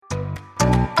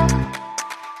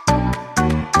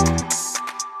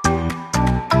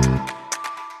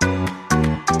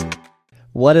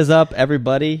What is up,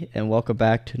 everybody, and welcome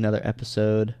back to another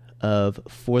episode of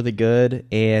For the Good,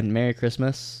 and Merry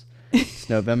Christmas. It's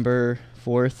November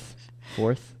 5th,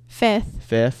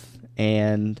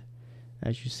 and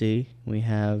as you see, we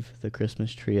have the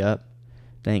Christmas tree up,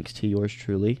 thanks to yours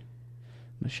truly,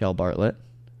 Michelle Bartlett,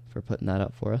 for putting that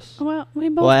up for us. Well, we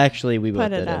both we both put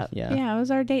did it up. Yeah, it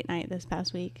was our date night this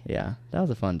past week. Yeah, that was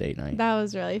a fun date night. That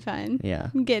was really fun. Yeah.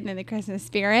 I'm getting in the Christmas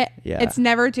spirit. Yeah. It's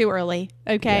never too early,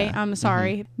 okay? Yeah. I'm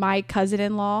sorry. Mm-hmm. My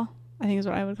cousin-in-law, I think is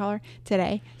what I would call her,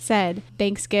 today, said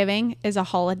Thanksgiving is a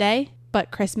holiday,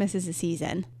 but Christmas is a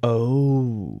season.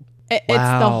 Oh. It's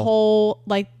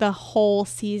the whole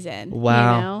season.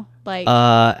 Wow. You know?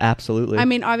 Absolutely. I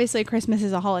mean, obviously Christmas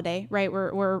is a holiday, right?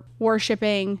 We're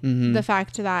worshiping Mm-hmm. the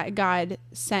fact that God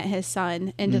sent his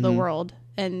son into the world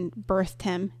and birthed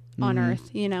him on earth,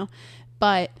 you know,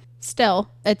 but still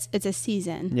it's a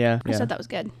season. Yeah. I thought that was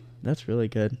good. That's really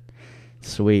good.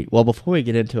 Sweet. Well, before we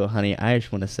get into it, honey, I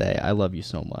just want to say I love you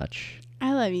so much.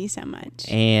 I love you so much.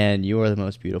 And you are the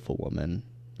most beautiful woman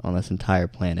on this entire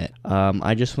planet.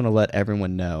 I just want to let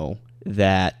everyone know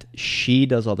that she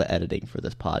does all the editing for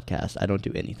this podcast. I don't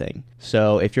do anything.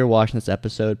 So if you're watching this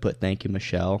episode, put "Thank you,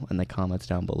 Michelle" in the comments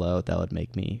down below. That would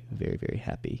make me very, very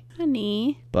happy.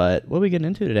 Honey. But what are we getting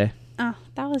into today? Oh,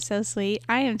 that was so sweet.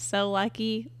 I am so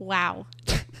lucky. Wow.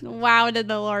 Wow, did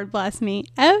the Lord bless me.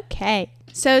 Okay.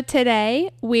 So today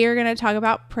we are going to talk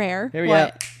about prayer. Here we go.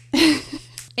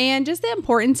 And just the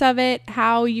importance of it,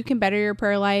 how you can better your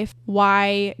prayer life,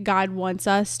 why God wants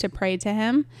us to pray to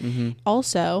him. Mm-hmm.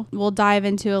 Also, we'll dive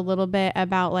into a little bit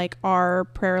about like our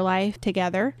prayer life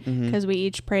together, because we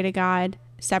each pray to God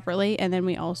separately, and then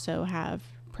we also have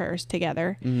prayers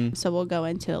together. So we'll go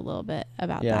into a little bit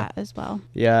about that as well.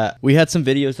 Yeah, we had some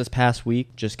videos this past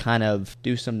week, just kind of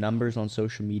do some numbers on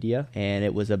social media, and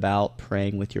it was about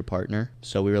praying with your partner.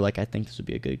 So we were like, I think this would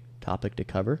be a good topic to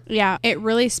cover. Yeah, it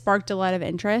really sparked a lot of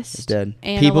interest. It did.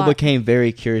 And people became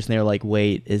very curious, and they were like,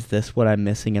 wait, is this what I'm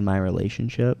missing in my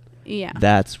relationship? Yeah.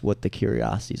 That's what the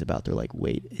curiosity is about. They're like,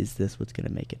 wait, is this what's going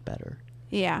to make it better?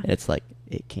 Yeah. And it's like,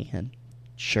 it can.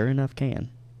 Sure enough,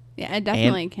 can. Yeah, it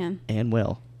definitely can. And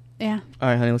will. Yeah. All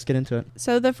right, honey, let's get into it.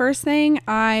 So the first thing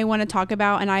I want to talk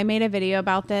about, and I made a video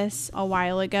about this a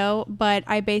while ago, but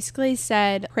I basically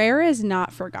said prayer is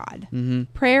not for God. Mm-hmm.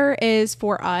 Prayer is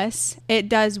for us. It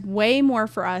does way more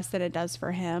for us than it does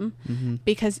for him,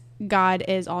 because God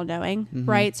is all knowing,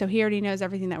 right? So he already knows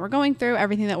everything that we're going through,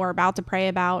 everything that we're about to pray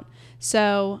about.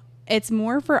 So it's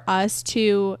more for us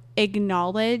to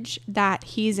acknowledge that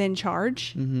he's in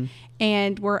charge,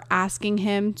 and we're asking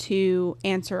him to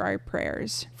answer our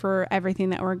prayers for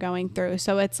everything that we're going through.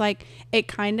 So it's like, it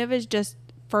kind of is just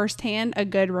firsthand a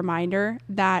good reminder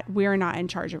that we're not in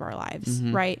charge of our lives,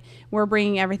 right? We're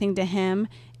bringing everything to him,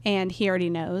 and he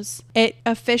already knows. It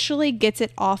officially gets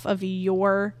it off of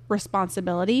your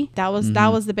responsibility. That was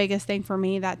the biggest thing for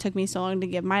me that took me so long to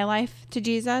give my life to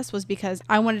Jesus, was because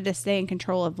I wanted to stay in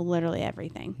control of literally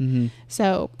everything.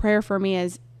 So prayer for me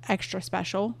is extra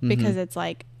special, because it's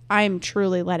like, I'm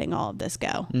truly letting all of this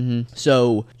go.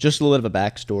 So just a little bit of a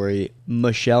backstory.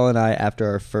 Michelle and I, after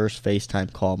our first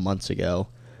FaceTime call months ago,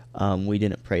 we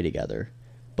didn't pray together.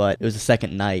 But it was the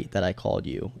second night that I called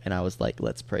you, and I was like,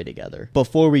 let's pray together.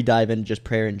 Before we dive into just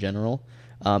prayer in general,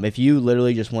 if you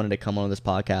literally just wanted to come on this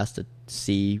podcast to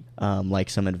see like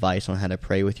some advice on how to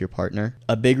pray with your partner,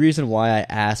 a big reason why I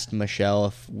asked Michelle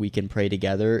if we can pray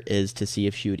together is to see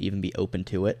if she would even be open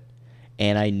to it.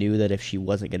 And I knew that if she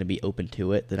wasn't going to be open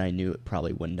to it, then I knew it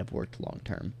probably wouldn't have worked long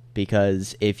term.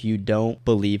 Because if you don't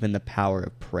believe in the power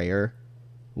of prayer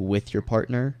with your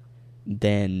partner,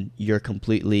 then you're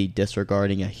completely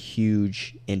disregarding a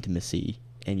huge intimacy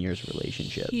in your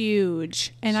relationship.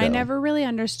 Huge. And I never really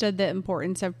understood the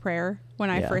importance of prayer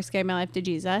when I first gave my life to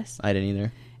Jesus. I didn't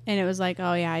either. And it was like,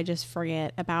 oh yeah, I just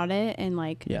forget about it. And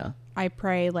like, yeah, I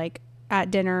pray like at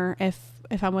dinner if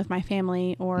I'm with my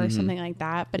family or something like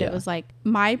that. But it was like,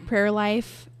 my prayer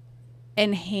life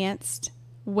enhanced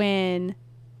when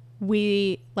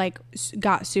we like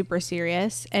got super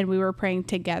serious and we were praying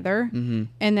together. And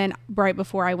then right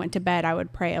before I went to bed, I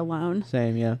would pray alone.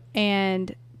 Same. Yeah.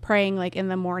 And praying like in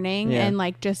the morning and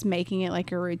like just making it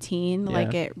like a routine.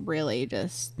 Like it really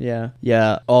just.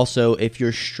 Yeah. Also, if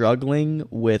you're struggling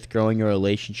with growing your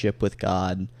relationship with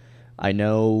God, I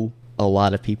know a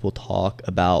lot of people talk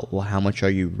about, well, how much are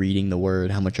you reading the word?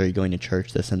 How much are you going to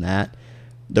church? This and that.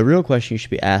 The real question you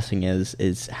should be asking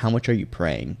is how much are you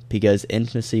praying? Because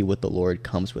intimacy with the Lord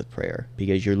comes with prayer,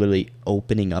 because you're literally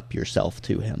opening up yourself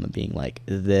to him and being like,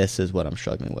 this is what I'm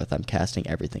struggling with. I'm casting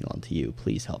everything onto you.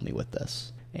 Please help me with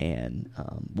this. And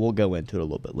we'll go into it a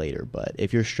little bit later. But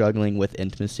if you're struggling with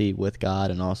intimacy with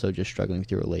God and also just struggling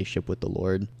with your relationship with the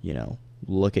Lord,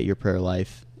 look at your prayer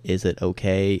life. Is it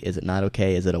okay? Is it not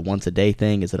okay? Is it a once a day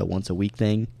thing? Is it a once a week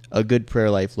thing? A good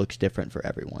prayer life looks different for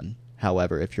everyone.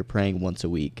 However, if you're praying once a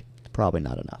week, probably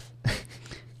not enough.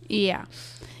 Yeah.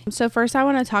 So first I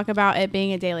want to talk about it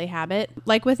being a daily habit.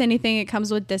 Like with anything, it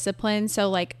comes with discipline. So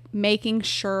like making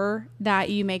sure that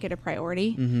you make it a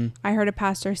priority. Mm-hmm. I heard a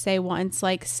pastor say once,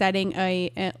 like setting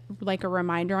a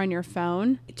reminder on your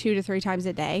phone 2 to 3 times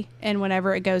a day. And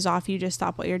whenever it goes off, you just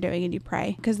stop what you're doing and you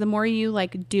pray. Because the more you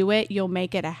like do it, you'll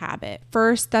make it a habit.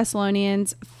 1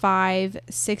 Thessalonians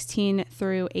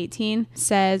 5:16-18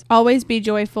 says, always be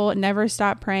joyful, never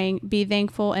stop praying, be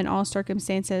thankful in all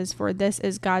circumstances, for this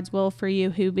is God's will for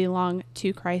you who belong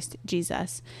to Christ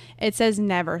Jesus. It says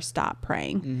never stop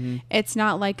praying. Mm-hmm. It's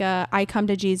not like I come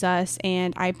to Jesus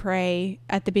and I pray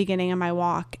at the beginning of my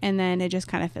walk and then it just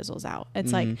kind of fizzles out.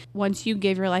 It's like once you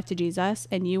give your life to Jesus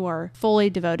and you are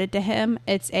fully devoted to him,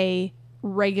 it's a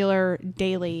regular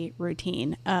daily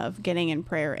routine of getting in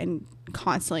prayer and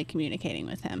constantly communicating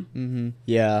with him. Mm-hmm.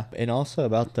 Yeah. And also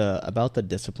about the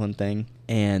discipline thing.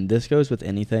 And this goes with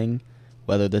anything,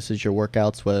 whether this is your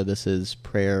workouts, whether this is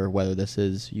prayer, whether this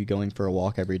is you going for a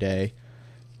walk every day,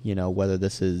 whether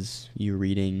this is you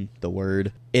reading the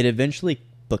word, it eventually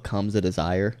becomes a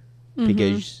desire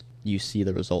because you see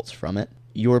the results from it.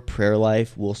 Your prayer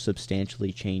life will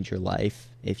substantially change your life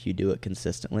if you do it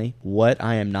consistently. What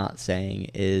I am not saying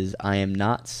is I am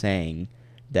not saying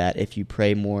that if you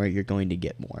pray more, you're going to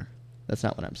get more. That's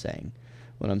not what I'm saying.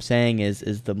 What I'm saying is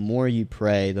the more you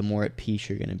pray, the more at peace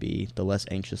you're going to be, the less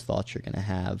anxious thoughts you're going to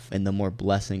have, and the more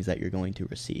blessings that you're going to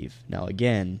receive. Now,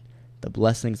 again, the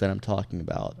blessings that I'm talking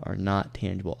about are not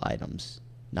tangible items,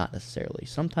 not necessarily.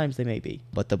 Sometimes they may be.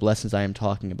 But the blessings I am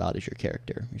talking about is your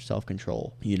character, your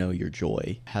self-control, your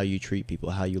joy, how you treat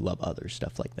people, how you love others,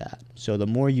 stuff like that. So the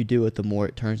more you do it, the more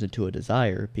it turns into a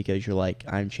desire because you're like,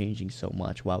 I'm changing so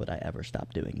much. Why would I ever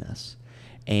stop doing this?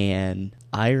 And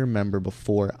I remember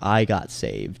before I got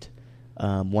saved,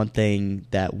 one thing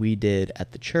that we did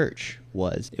at the church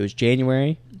was, it was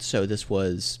January, so this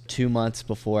was 2 months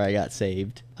before I got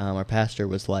saved. Our pastor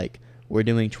was like, we're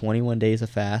doing 21 days of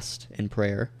fast and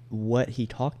prayer. What he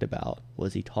talked about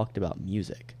was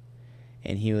music.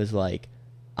 And he was like,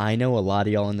 I know a lot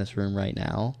of y'all in this room right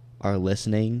now are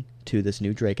listening to this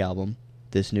new Drake album,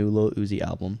 this new Lil Uzi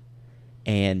album,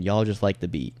 and y'all just like the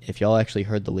beat. If y'all actually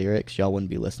heard the lyrics, y'all wouldn't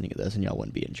be listening to this and y'all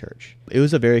wouldn't be in church. It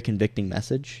was a very convicting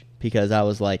message because I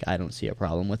was like, I don't see a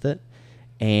problem with it.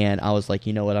 And I was like,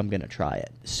 you know what, I'm going to try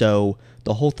it. So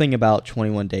the whole thing about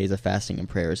 21 days of fasting and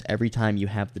prayer is every time you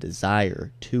have the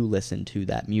desire to listen to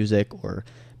that music, or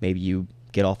maybe you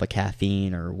get off of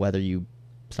caffeine, or whether you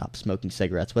stop smoking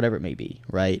cigarettes, whatever it may be,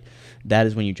 right? That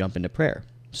is when you jump into prayer.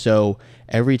 So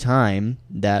every time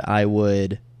that I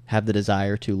would have the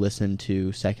desire to listen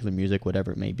to secular music,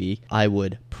 whatever it may be, I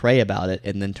would pray about it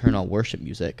and then turn on worship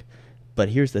music. But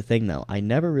here's the thing, though. I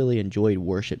never really enjoyed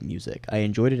worship music. I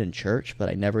enjoyed it in church, but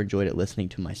I never enjoyed it listening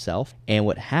to myself. And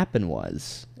what happened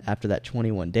was, after that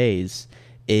 21 days,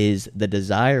 is the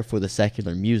desire for the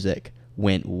secular music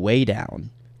went way down,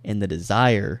 and the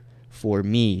desire for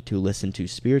me to listen to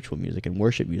spiritual music and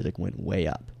worship music went way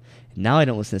up. Now I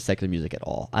don't listen to secular music at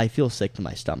all. I feel sick to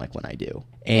my stomach when I do.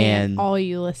 And all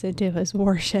you listen to is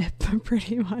worship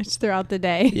pretty much throughout the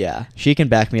day. Yeah. She can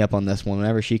back me up on this one.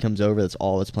 Whenever she comes over, that's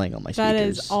all that's playing on my speakers. That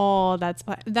is all that's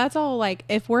all. Like,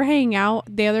 if we're hanging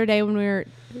out, the other day when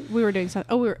we were doing something.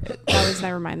 That was,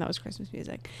 never mind, that was Christmas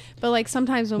music. But like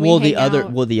sometimes when we hang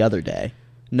out. The other day.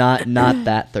 Not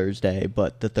that Thursday,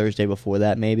 but the Thursday before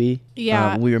that, maybe.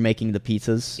 Yeah. We were making the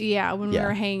pizzas. Yeah, when we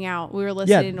were hanging out, we were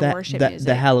listening to worship music.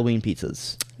 The Halloween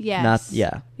pizzas. Yes.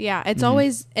 Yeah, it's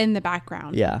always in the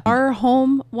background. Yeah. Our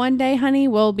home one day, honey,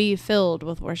 will be filled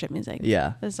with worship music.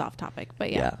 Yeah. This is off topic,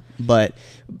 but yeah. But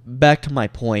back to my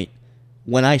point,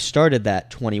 when I started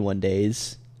that 21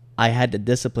 days, I had to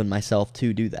discipline myself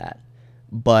to do that.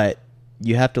 But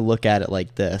you have to look at it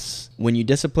like this. When you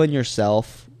discipline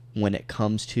yourself, when it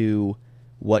comes to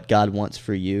what God wants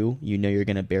for you, you know you're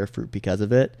going to bear fruit because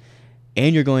of it,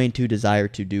 and you're going to desire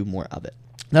to do more of it.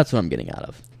 That's what I'm getting out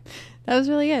of. That was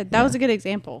really good. That was a good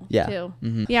example, too.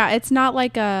 Mm-hmm. Yeah, it's not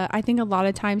like I think a lot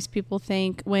of times people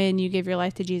think when you give your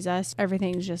life to Jesus,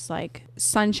 everything's just like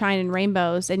sunshine and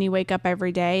rainbows, and you wake up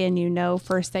every day and you know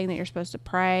first thing that you're supposed to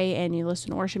pray, and you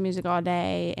listen to worship music all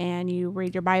day, and you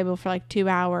read your Bible for like 2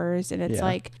 hours, and it's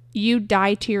like you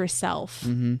die to yourself.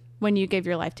 Mm-hmm. When you give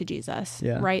your life to Jesus,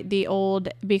 right? The old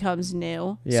becomes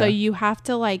new. So you have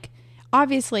to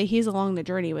obviously he's along the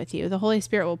journey with you. The Holy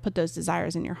Spirit will put those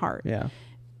desires in your heart. Yeah.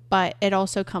 but it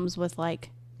also comes with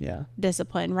like Yeah.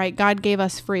 discipline, right? God gave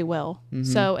us free will. Mhm.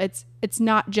 So it's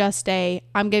not just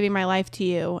I'm giving my life to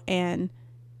you and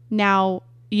now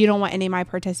you don't want any of my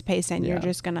participation. You're Yeah.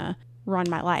 just going to run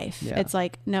my life. Yeah. It's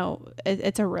like, no,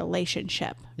 it's a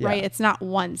relationship, Yeah. right? It's not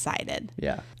one-sided.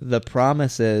 Yeah. The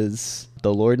promise is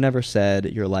the Lord never said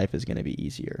your life is going to be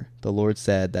easier. The Lord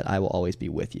said that I will always be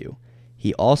with you.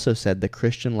 He also said the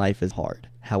Christian life is hard.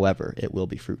 However, it will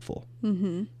be fruitful.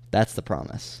 Mm-hmm. That's the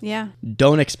promise. Yeah.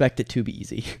 Don't expect it to be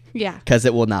easy Yeah. because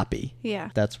it will not be. Yeah.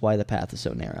 That's why the path is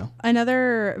so narrow.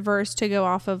 Another verse to go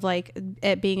off of like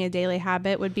it being a daily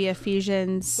habit would be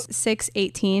Ephesians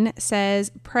 6:18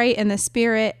 says, "Pray in the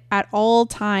Spirit at all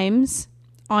times,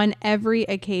 on every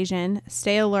occasion.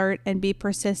 Stay alert and be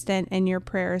persistent in your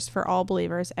prayers for all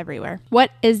believers everywhere."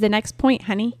 What is the next point,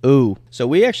 honey? Ooh. So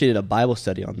we actually did a Bible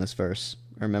study on this verse.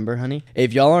 Remember, honey?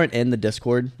 If y'all aren't in the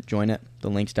Discord, join it. The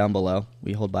link's down below.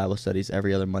 We hold Bible studies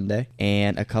every other Monday.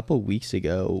 And a couple weeks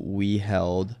ago, we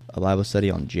held a Bible study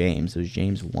on James. It was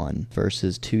James 1,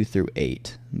 verses 2 through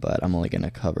 8. But I'm only going to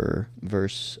cover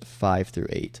verse 5 through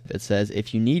 8. It says,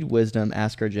 "If you need wisdom,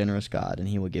 ask our generous God, and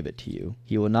he will give it to you.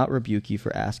 He will not rebuke you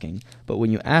for asking. But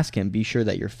when you ask him, be sure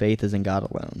that your faith is in God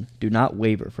alone. Do not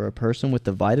waver, for a person with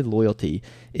divided loyalty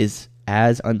is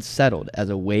as unsettled as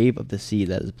a wave of the sea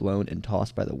that is blown and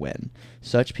tossed by the wind.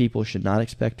 Such people should not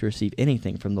expect to receive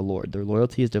anything from the Lord. Their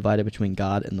loyalty is divided between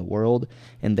God and the world,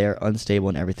 and they are unstable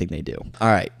in everything they do." All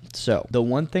right, so the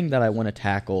one thing that I want to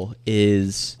tackle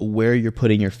is where you're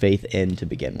putting your faith in to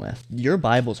begin with. Your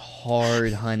Bible's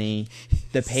hard, honey.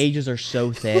 The pages are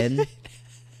so thin.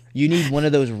 You need one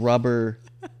of those rubber,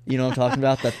 you know what I'm talking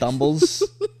about? The thimbles?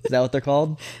 Is that what they're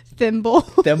called? Thimble.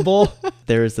 Thimble.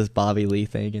 There was this Bobby Lee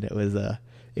thing, and it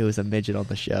was a midget on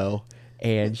the show,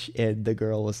 and the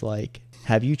girl was like,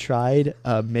 "Have you tried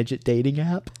a midget dating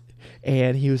app?"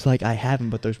 And he was like, "I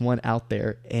haven't, but there's one out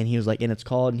there." And he was like, "And it's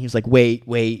called," and he was like,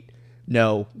 wait,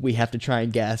 no, we have to try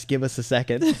and guess. Give us a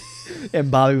second. And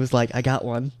Bobby was like, "I got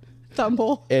one."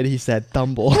 Thumble. And he said,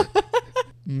 "Thumble."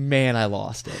 Man, I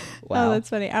lost it. Wow. Oh, that's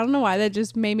funny. I don't know why that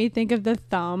just made me think of the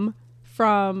thumb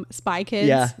from Spy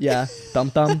Kids. Yeah.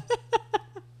 Thumb.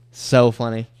 So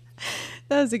funny.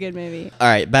 That was a good movie. All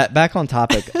right, back on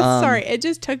topic. Sorry, it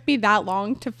just took me that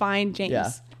long to find James.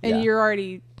 Yeah, and yeah. you're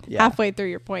already halfway through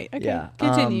your point. Okay, Yeah,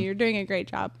 continue. You're doing a great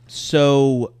job.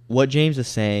 So what James is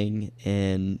saying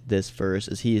in this verse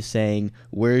is he is saying,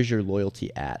 where's your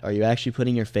loyalty at? Are you actually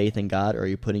putting your faith in God, or are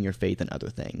you putting your faith in other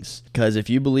things? Because if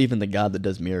you believe in the God that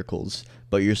does miracles,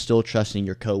 but you're still trusting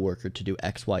your coworker to do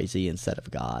X, Y, Z instead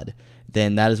of God,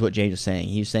 then that is what James is saying.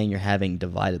 He's saying you're having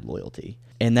divided loyalty.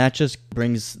 And that just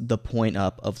brings the point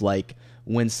up of like,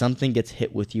 when something gets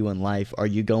hit with you in life, are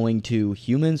you going to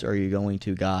humans or are you going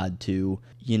to God to,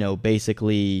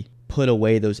 basically put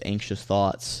away those anxious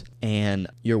thoughts and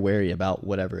you're wary about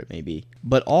whatever it may be?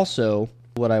 But also,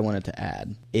 what I wanted to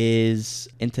add is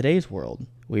in today's world,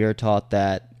 we are taught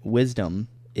that wisdom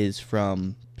is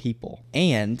from people.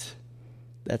 And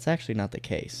that's actually not the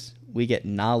case. We get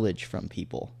knowledge from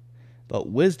people. But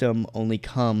wisdom only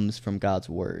comes from God's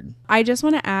word. I just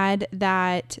want to add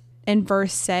that in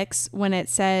verse 6, when it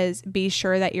says, "Be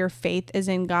sure that your faith is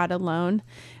in God alone,"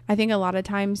 I think a lot of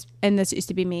times, and this used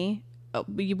to be me,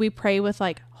 we pray with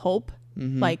like hope.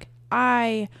 Mm-hmm. Like,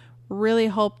 I really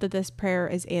hope that this prayer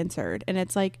is answered. And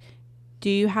it's like, do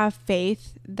you have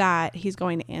faith that he's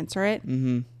going to answer it?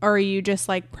 Mm-hmm. Or are you just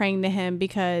like praying to him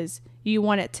because you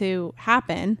want it to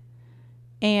happen?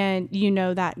 And you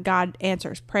know that God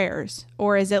answers prayers?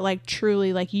 Or is it like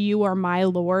truly like, you are my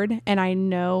Lord and I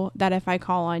know that if I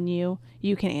call on you,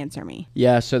 you can answer me?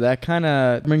 Yeah, so that kind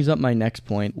of brings up my next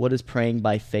point. What does praying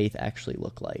by faith actually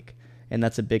look like? And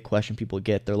that's a big question people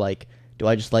get. They're like, do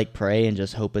I just like pray and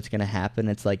just hope it's going to happen?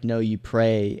 It's like, no, you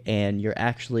pray and you're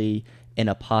actually in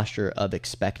a posture of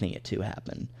expecting it to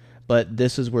happen. But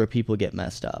this is where people get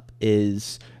messed up,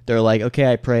 is they're like, okay,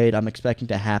 I prayed, I'm expecting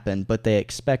to happen, but they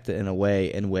expect it in a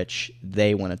way in which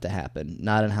they want it to happen,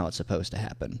 not in how it's supposed to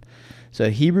happen. So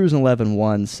Hebrews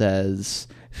 11:1 says,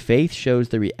 "Faith shows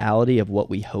the reality of what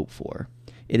we hope for.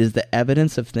 It is the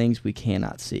evidence of things we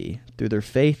cannot see. Through their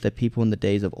faith, the people in the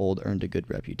days of old earned a good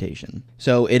reputation."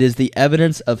 So it is the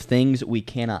evidence of things we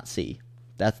cannot see.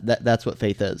 That's what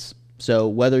faith is. So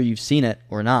whether you've seen it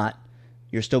or not,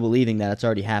 you're still believing that it's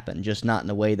already happened, just not in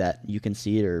a way that you can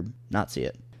see it or not see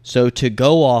it. So to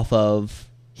go off of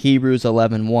Hebrews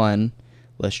 11:1,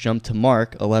 let's jump to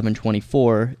Mark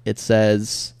 11:24. It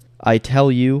says, "I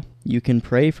tell you, you can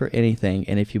pray for anything,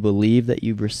 and if you believe that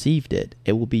you've received it,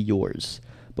 it will be yours.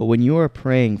 But when you are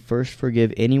praying, first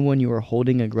forgive anyone you are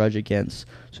holding a grudge against,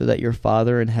 so that your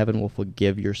Father in heaven will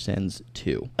forgive your sins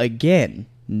too." Again,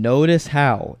 Notice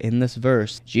how, in this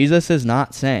verse, Jesus is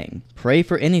not saying, pray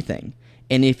for anything,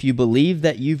 and if you believe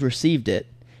that you've received it,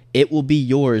 it will be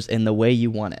yours in the way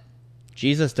you want it.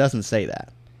 Jesus doesn't say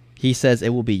that. He says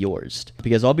it will be yours.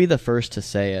 Because I'll be the first to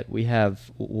say it.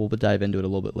 We'll dive into it a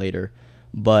little bit later.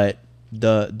 But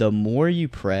the more you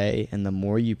pray, and the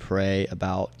more you pray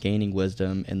about gaining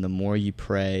wisdom, and the more you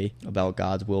pray about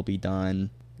God's will be done,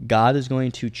 God is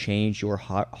going to change your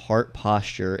heart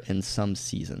posture in some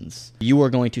seasons. You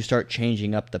are going to start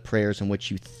changing up the prayers in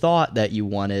which you thought that you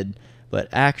wanted, but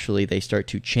actually they start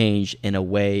to change in a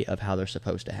way of how they're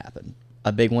supposed to happen.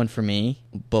 A big one for me,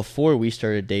 before we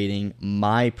started dating,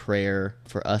 my prayer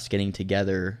for us getting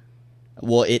together,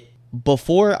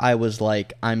 before I was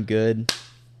like, I'm good,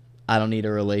 I don't need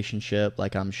a relationship,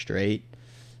 like I'm straight,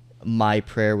 my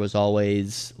prayer was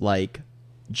always like,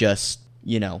 just,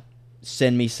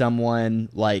 send me someone,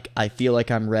 like, I feel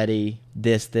like I'm ready,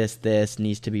 this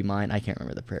needs to be mine. I can't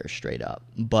remember the prayer straight up.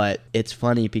 But it's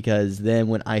funny because then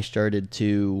when I started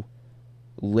to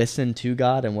listen to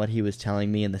God and what he was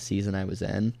telling me in the season I was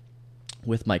in,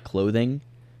 with my clothing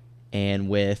and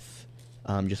with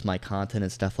just my content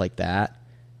and stuff like that,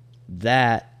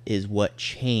 that is what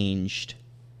changed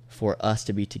for us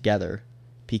to be together.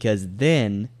 Because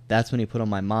then, that's when he put on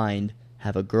my mind,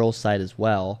 have a girl's side as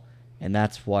well. And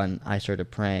that's when I started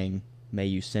praying, may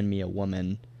you send me a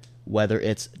woman, whether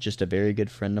it's just a very good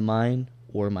friend of mine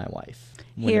or my wife.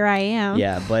 Here I am.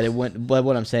 Yeah, but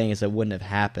what I'm saying is it wouldn't have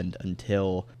happened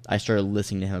until I started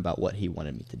listening to him about what he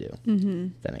wanted me to do. Mm-hmm.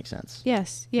 If that makes sense.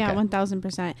 Yes. Yeah, okay.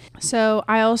 1000%. So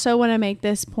I also want to make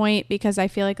this point because I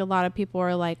feel like a lot of people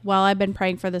are like, well, I've been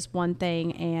praying for this one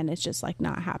thing and it's just like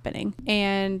not happening.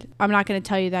 And I'm not going to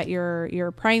tell you that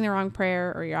you're praying the wrong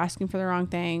prayer or you're asking for the wrong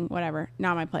thing, whatever.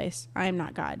 Not my place. I am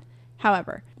not God.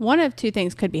 However, one of two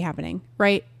things could be happening,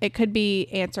 right? It could be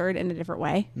answered in a different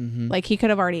way. Mm-hmm. Like he could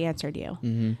have already answered you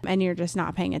and you're just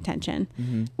not paying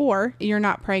attention, or you're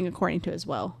not praying according to his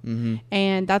will. Mm-hmm.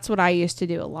 And that's what I used to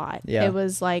do a lot. Yeah. It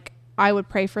was like, I would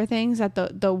pray for things that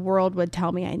the world would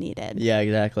tell me I needed. Yeah,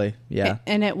 exactly. Yeah.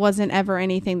 And it wasn't ever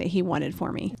anything that he wanted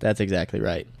for me. That's exactly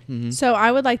right. Mm-hmm. So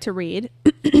I would like to read.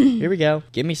 Here we go.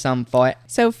 Give me some for it.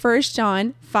 So 1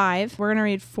 John 5, we're going to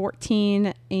read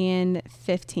 14 and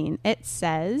 15. It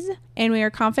says, and we are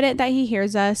confident that he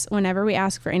hears us whenever we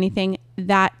ask for anything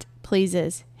that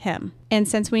pleases him. And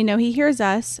since we know he hears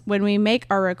us when we make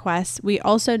our requests, we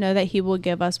also know that he will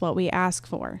give us what we ask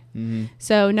for. Mm-hmm.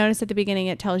 So notice at the beginning,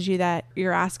 it tells you that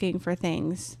you're asking for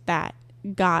things that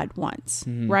God wants,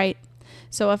 right?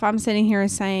 So if I'm sitting here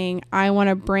saying, I want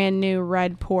a brand new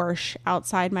red Porsche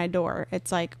outside my door,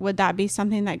 it's like, would that be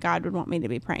something that God would want me to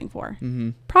be praying for?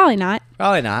 Mm-hmm. Probably not.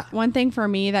 Probably not. One thing for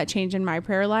me that changed in my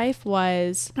prayer life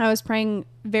was I was praying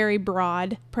very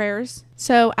broad prayers.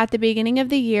 So at the beginning of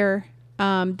the year,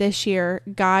 this year,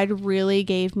 God really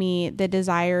gave me the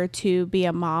desire to be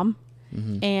a mom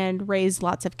and raise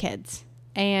lots of kids.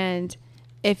 And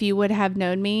if you would have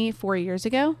known me 4 years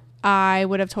ago, I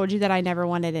would have told you that I never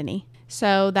wanted any.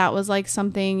 So that was like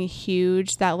something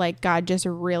huge that like God just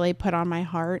really put on my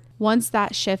heart. Once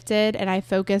that shifted and I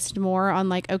focused more on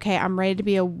like, okay, I'm ready to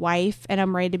be a wife and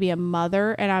I'm ready to be a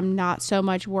mother and I'm not so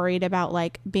much worried about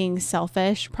like being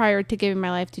selfish. Prior to giving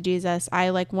my life to Jesus, I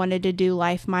like wanted to do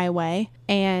life my way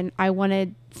and I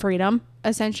wanted freedom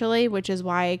essentially, which is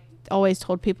why I always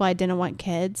told people I didn't want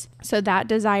kids. So that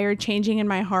desire changing in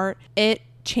my heart, it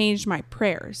changed my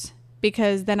prayers.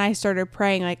 Because then I started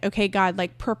praying like, okay, God,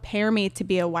 like prepare me to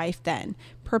be a wife then.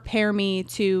 Prepare me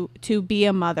to be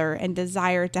a mother and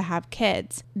desire to have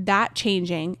kids. That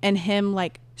changing and him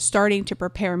like starting to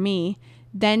prepare me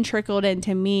then trickled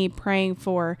into me praying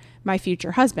for my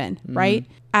future husband, right?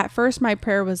 At first my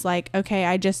prayer was like, okay,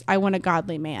 I want a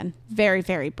godly man. Very,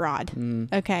 very broad.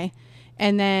 Okay.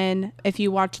 And then if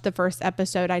you watched the first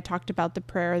episode, I talked about the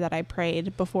prayer that I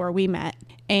prayed before we met.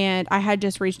 And I had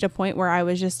just reached a point where I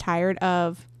was just tired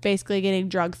of basically getting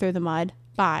dragged through the mud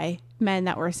by men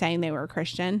that were saying they were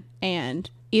Christian and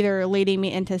either leading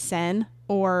me into sin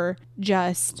or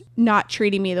just not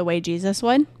treating me the way Jesus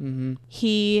would.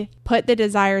 He put the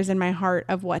desires in my heart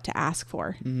of what to ask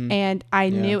for. And I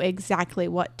knew exactly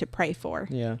what to pray for.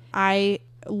 I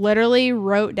literally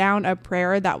wrote down a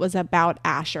prayer that was about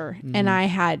Asher and I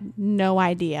had no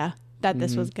idea that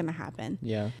this was going to happen.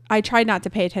 I tried not to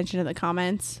pay attention to the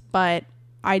comments, but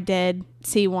I did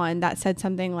see one that said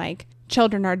something like,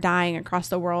 children are dying across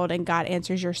the world and God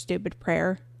answers your stupid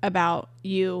prayer about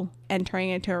you entering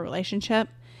into a relationship.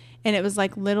 And it was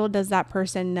like, little does that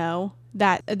person know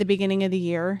that at the beginning of the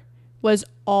year was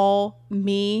all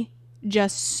me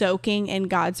just soaking in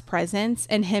God's presence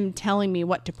and him telling me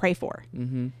what to pray for.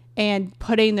 and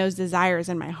putting those desires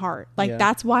in my heart. Like,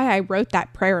 that's why I wrote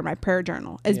that prayer in my prayer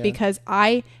journal, is because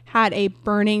I had a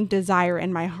burning desire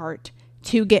in my heart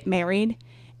to get married.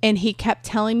 And he kept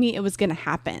telling me it was going to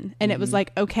happen. And it was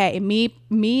like, okay,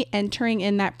 me entering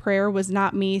in that prayer was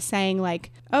not me saying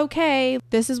like, okay,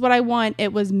 this is what I want.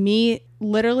 It was me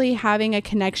literally having a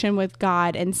connection with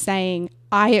God and saying,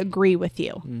 I agree with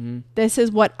you. This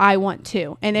is what I want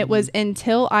too. And it was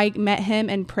until I met him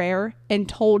in prayer and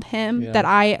told him that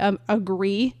I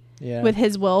agree with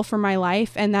his will for my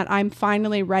life and that I'm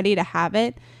finally ready to have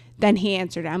it, then he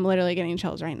answered it. I'm literally getting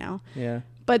chills right now. Yeah.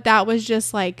 But that was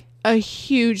just like a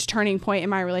huge turning point in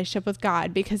my relationship with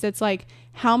God, because it's like,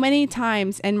 how many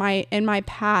times in my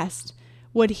past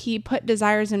would he put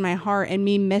desires in my heart and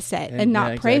me miss it and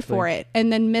not pray for it,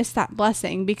 and then miss that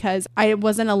blessing because I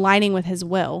wasn't aligning with his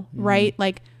will, right?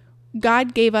 Like,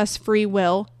 God gave us free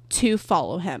will to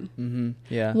follow him.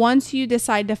 Yeah. Once you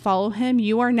decide to follow him,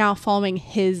 you are now following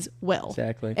his will.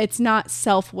 Exactly. It's not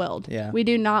self-willed. Yeah. We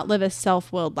do not live a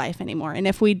self-willed life anymore. And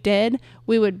if we did,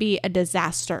 we would be a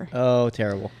disaster. Oh,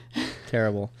 terrible.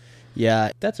 Terrible.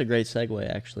 Yeah, that's a great segue,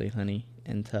 actually, honey,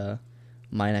 into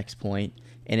my next point.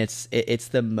 And it's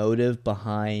the motive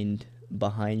behind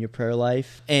your prayer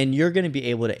life. And you're going to be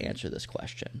able to answer this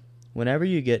question. Whenever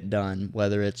you get done,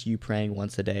 whether it's you praying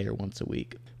once a day or once a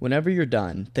week, whenever you're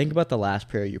done, think about the last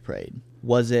prayer you prayed.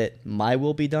 Was it my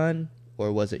will be done,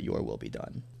 or was it your will be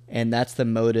done? And that's the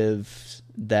motive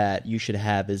that you should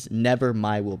have, is never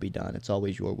my will be done. It's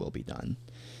always your will be done.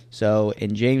 So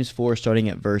in James 4, starting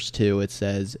at verse 2, it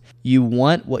says, "You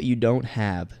want what you don't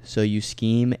have, so you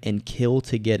scheme and kill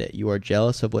to get it. You are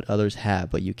jealous of what others have,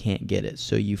 but you can't get it.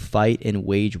 So you fight and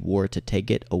wage war to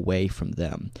take it away from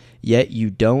them. Yet you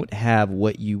don't have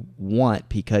what you want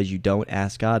because you don't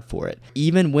ask God for it.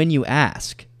 Even when you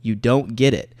ask, you don't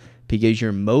get it because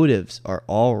your motives are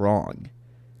all wrong.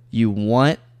 You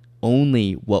want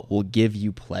only what will give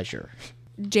you pleasure."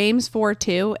 James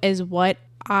 4:2 is what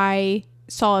I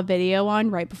saw a video on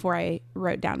right before I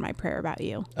wrote down my prayer about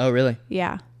you. Oh, really?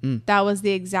 Yeah. That was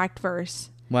the exact verse.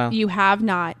 Wow. You have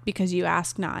not because you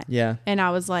ask not. Yeah. And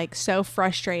I was like so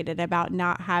frustrated about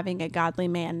not having a godly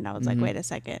man. And I was like, wait a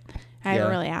second. I haven't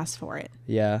really asked for it.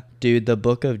 Yeah. Dude, the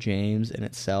book of James in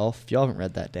itself, if y'all haven't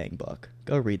read that dang book,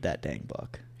 go read that dang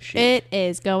book. Shoot. It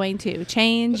is going to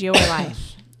change your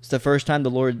life. It's the first time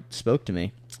the Lord spoke to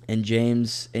me. In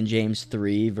James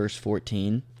 3, verse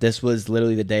 14, this was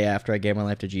literally the day after I gave my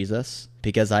life to Jesus,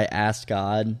 because I asked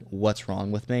God what's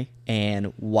wrong with me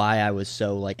and why I was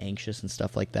so like anxious and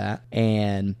stuff like that.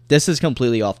 And this is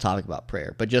completely off topic about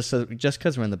prayer, but just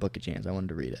because we're in the book of James, I wanted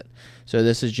to read it. So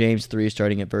this is James 3,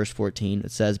 starting at verse 14.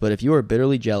 It says, "But if you are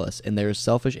bitterly jealous and there is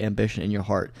selfish ambition in your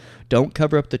heart, don't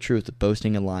cover up the truth with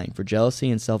boasting and lying, for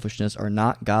jealousy and selfishness are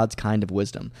not God's kind of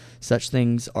wisdom. Such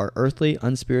things are earthly,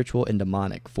 unspiritual, and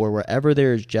demonic. For wherever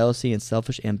there is jealousy and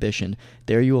selfish ambition,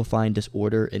 there you will find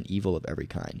disorder and evil of every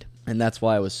kind." And that's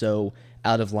why I was so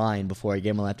out of line before I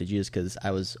gave my life to Jesus, because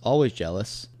I was always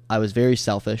jealous. I was very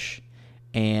selfish.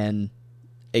 And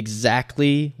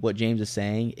exactly what James is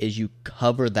saying is you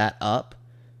cover that up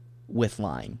with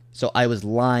lying. So I was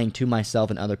lying to myself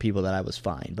and other people that I was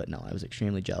fine, but no, I was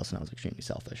extremely jealous and I was extremely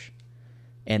selfish.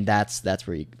 And that's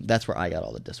where I got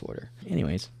all the disorder.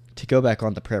 Anyways, to go back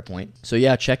on the prayer point. So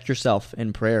yeah, check yourself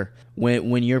in prayer.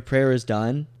 When your prayer is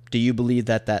done, do you believe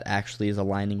that actually is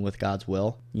aligning with God's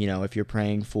will? You know, if you're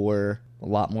praying for a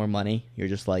lot more money, you're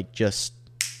just like, just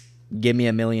give me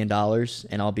 $1 million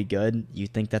and I'll be good. You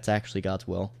think that's actually God's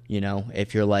will? You know,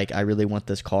 if you're like, I really want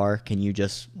this car, can you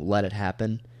just let it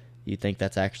happen? You think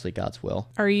that's actually God's will?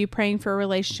 Are you praying for a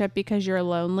relationship because you're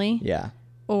lonely? Yeah.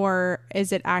 Or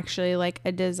is it actually like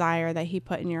a desire that he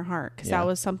put in your heart? Because that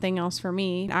was something else for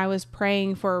me. I was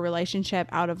praying for a relationship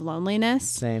out of loneliness.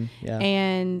 Same. Yeah.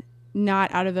 And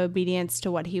not out of obedience to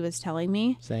what he was telling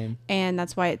me. Same. And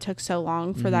that's why it took so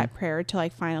long for that prayer to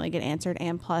like finally get answered.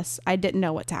 And plus, I didn't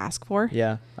know what to ask for.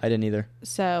 Yeah, I didn't either.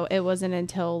 So it wasn't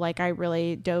until like I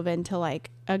really dove into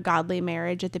like a godly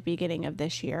marriage at the beginning of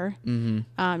this year.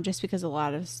 Just because a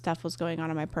lot of stuff was going on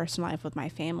in my personal life with my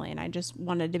family, and I just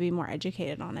wanted to be more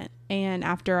educated on it. And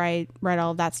after I read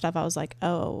all of that stuff, I was like,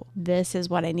 oh, this is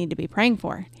what I need to be praying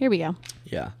for. Here we go.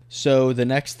 Yeah. So the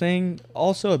next thing,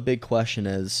 also a big question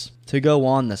is, to go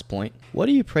on this point, what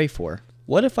do you pray for?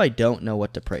 What if I don't know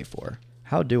what to pray for?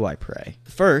 How do I pray?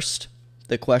 First,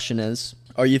 the question is,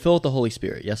 are you filled with the Holy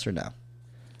Spirit? Yes or no?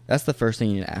 That's the first thing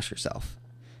you need to ask yourself.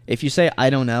 If you say, I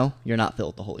don't know, you're not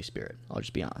filled with the Holy Spirit. I'll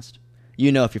just be honest.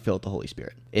 You know if you're filled with the Holy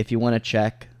Spirit. If you want to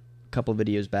check, a couple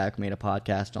videos back, we made a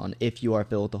podcast on if you are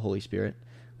filled with the Holy Spirit.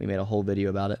 We made a whole video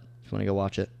about it. If you want to go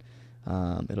watch it,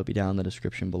 it'll be down in the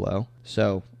description below.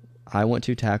 So I want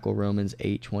to tackle Romans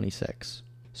 8:26.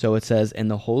 So it says, and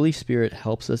the Holy Spirit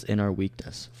helps us in our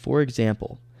weakness. For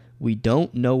example, we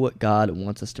don't know what God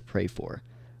wants us to pray for,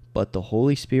 but the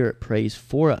Holy Spirit prays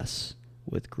for us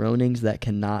with groanings that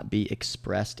cannot be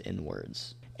expressed in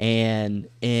words. And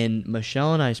in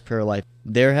Michelle and I's prayer life,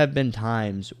 there have been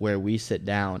times where we sit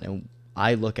down and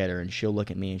I look at her and she'll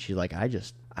look at me and she's like, I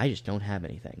just don't have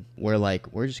anything. We're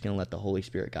just going to let the Holy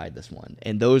Spirit guide this one.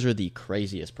 And those are the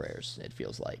craziest prayers, it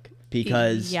feels like.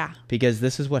 Because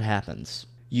this is what happens.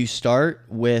 You start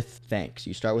with thanks.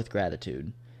 You start with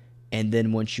gratitude. And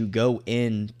then once you go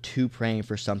into praying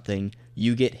for something,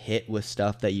 you get hit with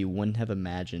stuff that you wouldn't have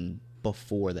imagined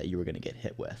before that you were going to get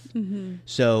hit with. Mm-hmm.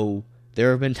 So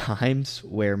there have been times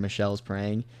where Michelle's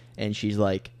praying and she's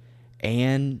like,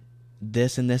 and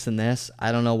this and this and this.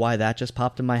 I don't know why that just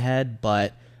popped in my head,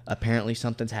 but apparently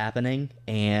something's happening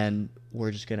and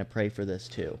we're just going to pray for this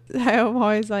too. I'm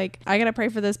always like, I got to pray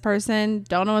for this person.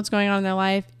 Don't know what's going on in their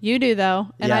life. You do though.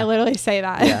 And I literally say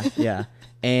that. Yeah.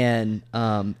 And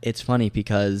it's funny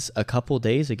because a couple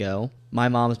days ago, my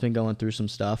mom's been going through some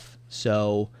stuff.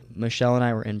 So Michelle and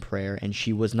I were in prayer and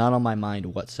she was not on my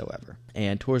mind whatsoever.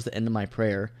 And towards the end of my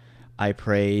prayer, I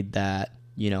prayed that,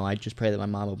 I just pray that my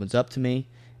mom opens up to me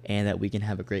and that we can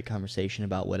have a great conversation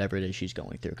about whatever it is she's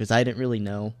going through. Because I didn't really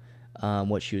know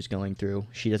what she was going through.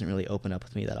 She doesn't really open up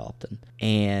with me that often.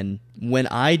 And when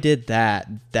I did that,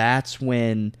 that's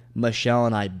when Michelle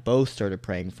and I both started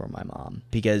praying for my mom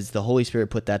because the Holy Spirit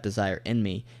put that desire in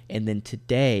me. And then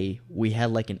today we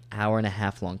had like an hour and a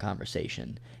half long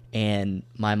conversation. And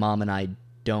my mom and I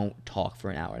don't talk for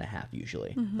an hour and a half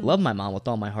usually. Mm-hmm. I love my mom with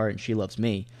all my heart and she loves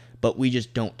me, but we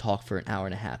just don't talk for an hour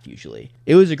and a half usually.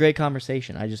 It was a great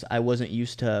conversation. I wasn't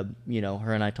used to,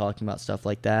 her and I talking about stuff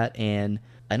like that. And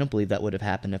I don't believe that would have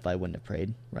happened if I wouldn't have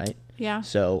prayed, right? Yeah.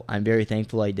 So I'm very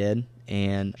thankful I did,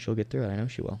 and she'll get through it. I know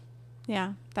she will.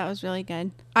 Yeah, that was really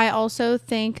good. I also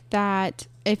think that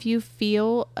if you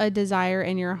feel a desire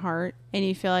in your heart and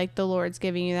you feel like the Lord's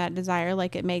giving you that desire,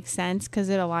 like it makes sense because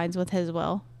it aligns with His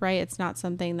will, right? It's not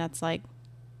something that's like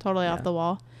totally off the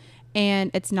wall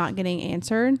and it's not getting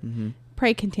answered. Mm-hmm.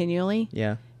 Pray continually.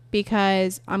 Yeah.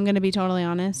 Because I'm going to be totally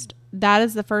honest. That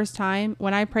is the first time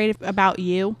when I prayed about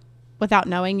you without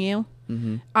knowing you.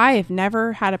 Mm-hmm. I have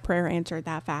never had a prayer answered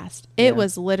that fast. It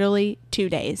was literally 2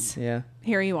 days. Yeah.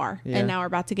 Here you are. Yeah. And now we're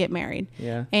about to get married.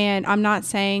 Yeah. And I'm not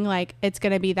saying like it's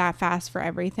going to be that fast for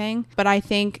everything. But I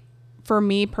think for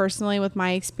me personally, with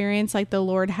my experience, like the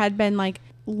Lord had been like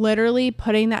literally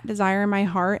putting that desire in my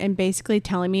heart and basically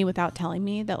telling me without telling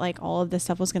me that like all of this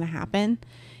stuff was going to happen.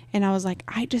 And I was like,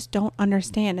 I just don't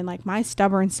understand. And like my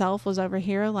stubborn self was over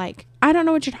here like, I don't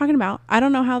know what you're talking about. I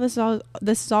don't know how this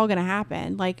is all going to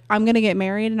happen. Like I'm going to get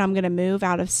married and I'm going to move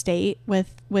out of state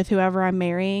with whoever I'm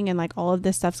marrying. And like all of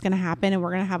this stuff's going to happen and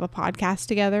we're going to have a podcast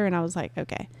together. And I was like,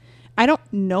 okay, I don't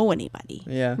know anybody.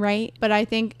 Yeah. Right. But I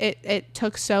think it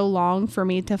took so long for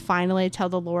me to finally tell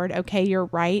the Lord, okay, you're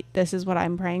right. This is what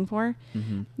I'm praying for,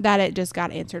 that it just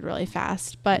got answered really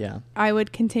fast. But I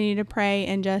would continue to pray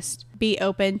and just be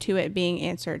open to it being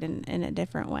answered in a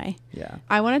different way. Yeah.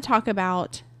 I want to talk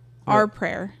about our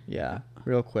prayer. Yeah.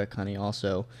 Real quick, honey.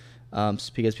 Also,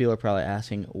 because people are probably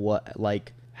asking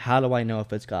how do I know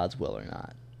if it's God's will or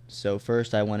not? So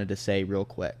first I wanted to say real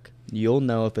quick, you'll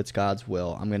know if it's God's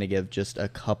will. I'm going to give just a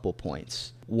couple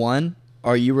points. 1,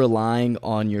 are you relying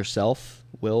on your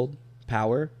self-willed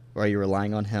power or are you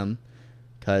relying on Him?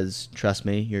 Because trust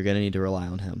me, you're going to need to rely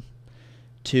on Him.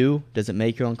 2, does it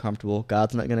make you uncomfortable?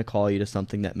 God's not going to call you to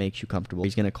something that makes you comfortable.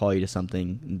 He's going to call you to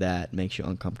something that makes you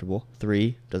uncomfortable.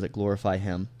 3, does it glorify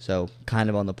Him? So kind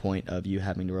of on the point of you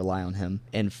having to rely on Him.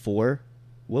 And 4,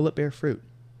 will it bear fruit?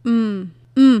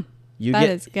 That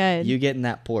is good. You get in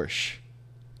that Porsche,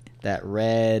 that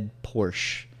red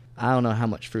Porsche. I don't know how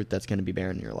much fruit that's going to be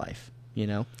bearing in your life,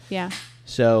 Yeah.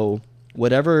 So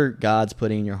whatever God's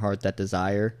putting in your heart, that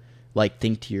desire, like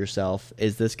think to yourself,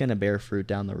 is this going to bear fruit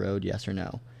down the road? Yes or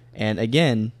no? And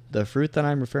again, the fruit that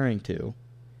I'm referring to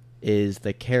is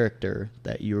the character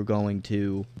that you're going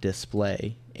to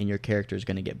display, and your character is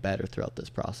going to get better throughout this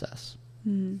process.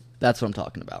 Mm-hmm. That's what I'm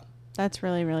talking about. That's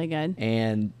really, really good.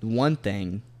 And one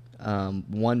thing,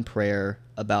 one prayer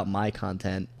about my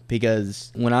content,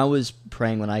 because when I was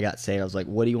praying when I got saved, I was like,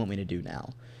 what do you want me to do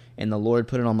now? And the Lord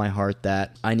put it on my heart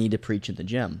that I need to preach in the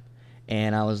gym.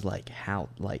 And I was like, how?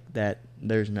 Like that,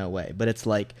 there's no way. But it's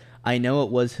like, I know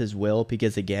it was His will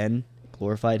because, again, it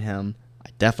glorified Him. I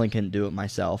definitely couldn't do it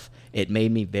myself. It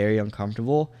made me very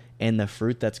uncomfortable. And the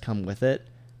fruit that's come with it,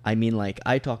 I mean, like,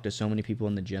 I talk to so many people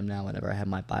in the gym now whenever I have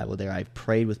my Bible there. I've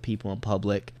prayed with people in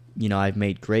public. I've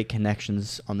made great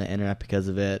connections on the internet because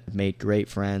of it. I've made great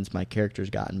friends. My character's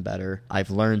gotten better. I've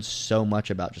learned so much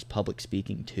about just public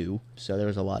speaking too. So there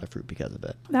was a lot of fruit because of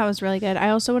it. That was really good. I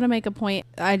also want to make a point.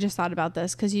 I just thought about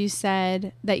this because you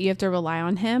said that you have to rely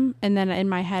on him. And then in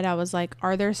my head, I was like,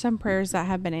 are there some prayers that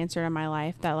have been answered in my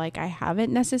life that like I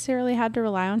haven't necessarily had to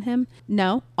rely on him?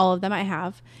 No, all of them I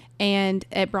have. And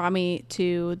it brought me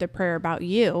to the prayer about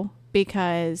you,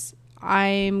 because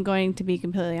I'm going to be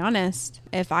completely honest.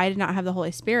 If I did not have the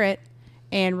Holy Spirit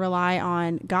and rely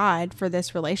on God for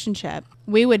this relationship,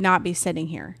 we would not be sitting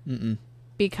here.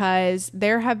 Because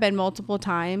there have been multiple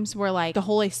times where like the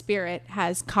Holy Spirit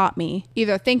has caught me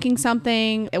either thinking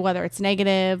something, whether it's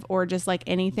negative or just like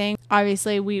anything.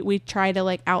 Obviously we try to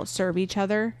like outserve each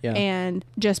other and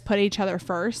just put each other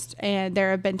first. And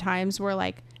there have been times where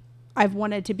like I've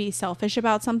wanted to be selfish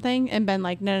about something and been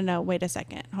like, no, wait a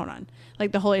second, hold on.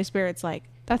 Like the Holy Spirit's like,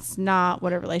 that's not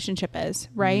what a relationship is,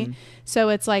 right? So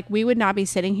it's like we would not be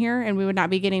sitting here and we would not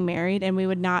be getting married and we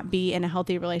would not be in a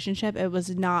healthy relationship. It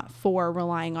was not for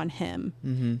relying on him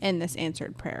in this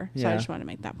answered prayer. So I just want to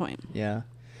make that point. Yeah.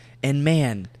 And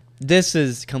man, this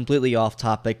is completely off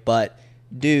topic, but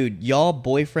dude, y'all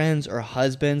boyfriends or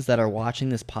husbands that are watching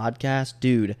this podcast,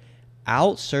 dude,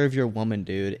 outserve your woman,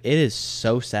 dude. It is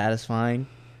so satisfying.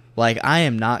 Like, I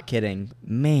am not kidding.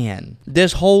 Man,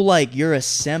 this whole, like, you're a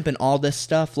simp and all this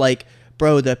stuff, like,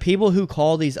 bro, the people who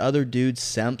call these other dudes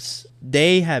simps,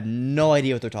 they have no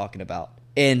idea what they're talking about.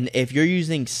 And if you're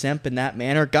using simp in that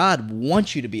manner, God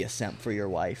wants you to be a simp for your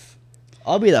wife.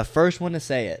 I'll be the first one to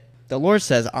say it. The Lord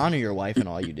says, honor your wife in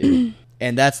all you do.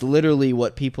 And that's literally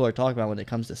what people are talking about when it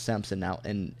comes to simps and now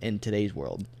in today's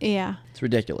world. Yeah. It's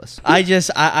ridiculous. I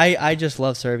just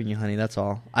love serving you, honey. That's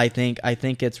all. I think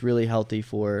it's really healthy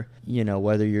for,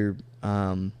 whether you're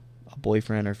a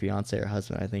boyfriend or fiance or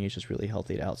husband. I think it's just really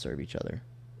healthy to outserve each other.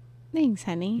 Thanks,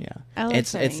 honey. Yeah. I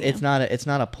like it's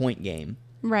not a point game.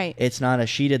 Right. It's not a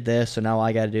she did this, so now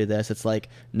I got to do this. It's like,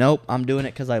 nope, I'm doing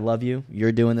it because I love you.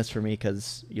 You're doing this for me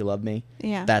because you love me.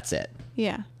 Yeah. That's it.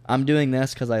 Yeah. I'm doing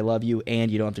this because I love you,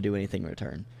 and you don't have to do anything in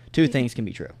return. Two things can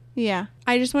be true. Yeah.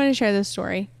 I just wanted to share this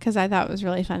story because I thought it was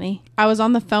really funny. I was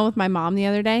on the phone with my mom the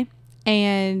other day,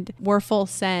 and we're full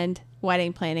send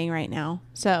wedding planning right now.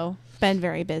 So been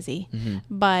very busy.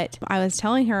 But I was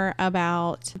telling her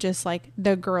about just like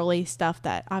the girly stuff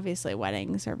that obviously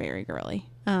weddings are very girly.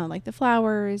 Like the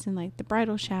flowers and like the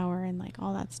bridal shower and like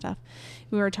all that stuff.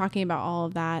 We were talking about all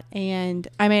of that. And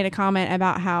I made a comment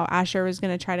about how Asher was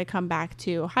going to try to come back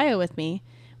to Ohio with me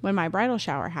when my bridal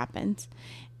shower happens.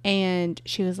 And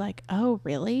she was like, oh,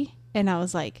 really? And I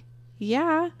was like,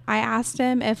 yeah. I asked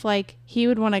him if like he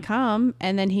would want to come.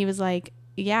 And then he was like,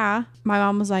 yeah. My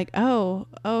mom was like, oh,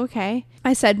 okay.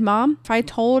 I said, Mom, if I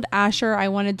told Asher I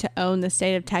wanted to own the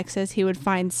state of Texas, he would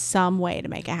find some way to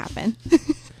make it happen.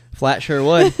 Flat sure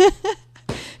would.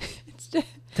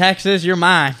 Texas, you're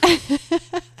mine.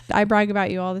 I brag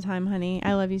about you all the time, honey.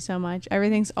 I love you so much.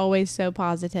 Everything's always so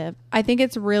positive. I think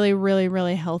it's really, really,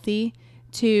 really healthy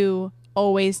to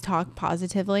always talk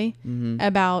positively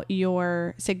about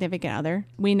your significant other.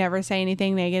 We never say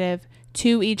anything negative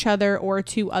to each other or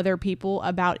to other people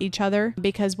about each other,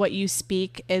 because what you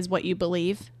speak is what you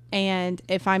believe. And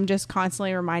if I'm just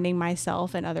constantly reminding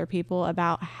myself and other people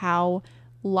about how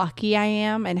lucky I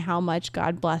am and how much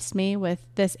God blessed me with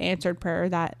this answered prayer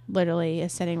that literally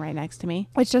is sitting right next to me,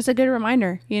 it's just a good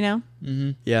reminder,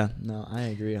 Yeah, no, I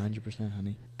agree 100%,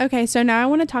 honey. Okay, so now I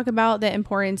want to talk about the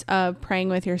importance of praying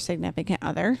with your significant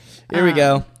other. Here we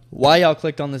go. Why y'all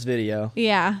clicked on this video?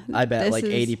 Yeah. I bet like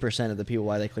 80% of the people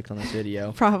why they clicked on this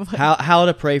video. Probably. How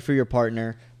to pray for your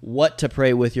partner, what to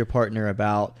pray with your partner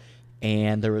about,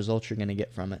 and the results you're going to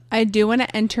get from it. I do want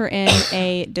to enter in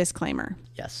a disclaimer.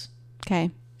 Yes.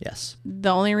 Okay. Yes. The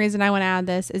only reason I want to add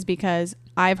this is because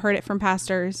I've heard it from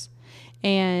pastors,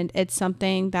 and it's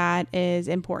something that is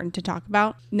important to talk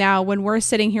about. Now, when we're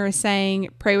sitting here saying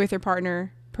pray with your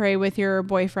partner, pray with your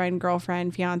boyfriend,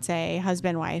 girlfriend, fiance,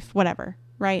 husband, wife, whatever,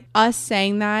 right? Us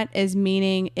saying that is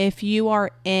meaning if you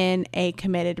are in a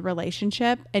committed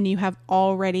relationship and you have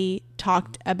already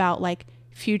talked about like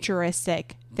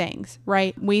futuristic things,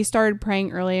 right? We started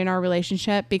praying early in our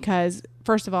relationship because,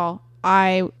 first of all,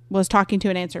 I was talking to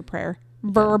an answered prayer.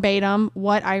 Verbatim,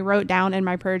 what I wrote down in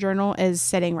my prayer journal is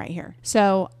sitting right here.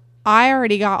 So I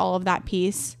already got all of that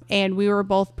piece, and we were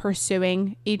both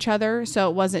pursuing each other. So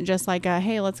it wasn't just like a,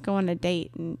 hey, let's go on a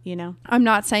date. And, I'm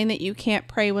not saying that you can't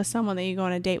pray with someone that you go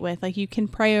on a date with. Like, you can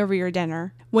pray over your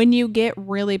dinner. When you get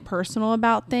really personal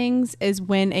about things is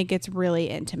when it gets really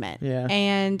intimate. Yeah.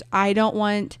 And I don't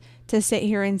want to sit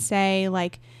here and say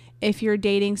like, if you're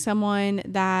dating someone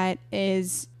that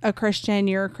is a Christian,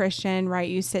 you're a Christian, right?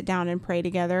 You sit down and pray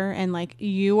together, and like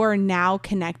you are now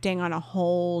connecting on a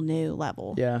whole new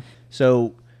level. Yeah.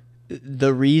 So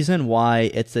the reason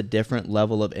why it's a different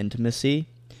level of intimacy,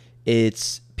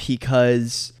 it's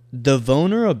because the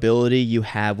vulnerability you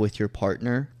have with your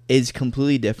partner is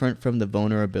completely different from the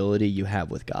vulnerability you have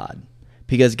with God.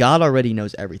 Because God already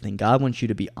knows everything. God wants you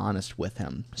to be honest with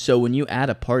him. So when you add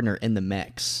a partner in the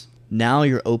mix, now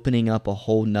you're opening up a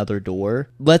whole nother door.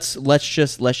 Let's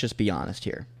just be honest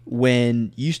here.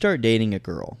 When you start dating a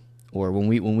girl, or when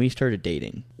we started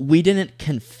dating, we didn't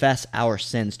confess our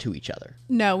sins to each other.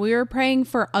 No, we were praying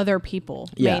for other people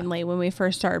mainly when we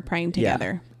first started praying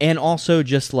together. Yeah. And also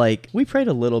just like we prayed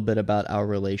a little bit about our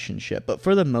relationship, but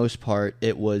for the most part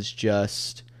it was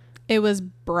just... It was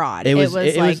broad. It was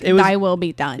thy will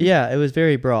be done. Yeah, it was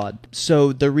very broad.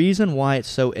 So the reason why it's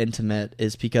so intimate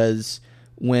is because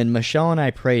when Michelle and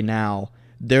I pray now,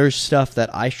 there's stuff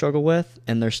that I struggle with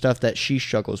and there's stuff that she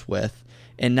struggles with.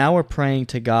 And now we're praying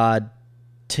to God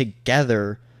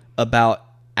together about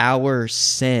our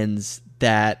sins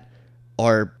that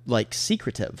are like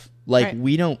secretive. Like right.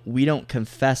 we don't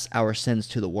confess our sins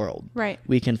to the world. Right.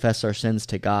 We confess our sins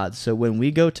to God. So when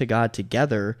we go to God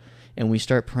together and we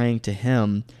start praying to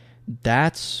him,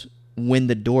 that's when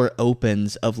the door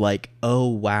opens of like, oh,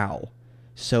 wow.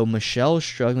 So Michelle's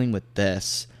struggling with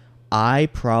this. I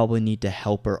probably need to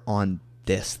help her on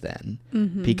this then,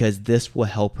 because this will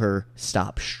help her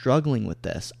stop struggling with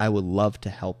this. I would love to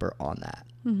help her on that.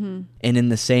 And in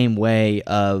the same way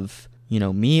of,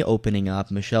 me opening up,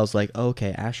 Michelle's like,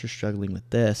 okay, Asher's struggling with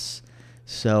this.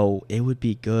 So it would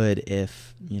be good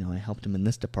if, I helped him in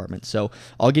this department. So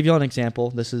I'll give you all an example.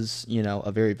 This is,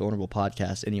 a very vulnerable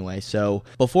podcast anyway. So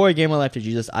before I gave my life to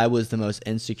Jesus, I was the most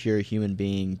insecure human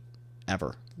being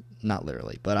ever. Not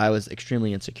literally, but I was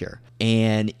extremely insecure.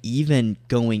 And even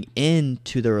going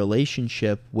into the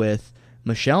relationship with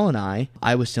Michelle and I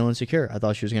was still insecure. I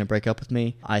thought she was going to break up with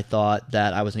me. I thought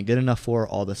that I wasn't good enough for her,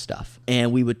 all this stuff.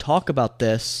 And we would talk about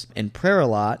this in prayer a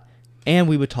lot. And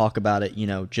we would talk about it,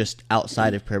 just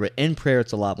outside of prayer. But in prayer,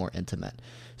 it's a lot more intimate.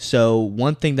 So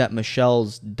one thing that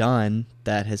Michelle's done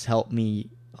that has helped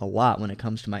me a lot when it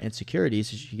comes to my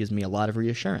insecurities is she gives me a lot of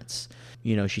reassurance.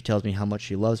 She tells me how much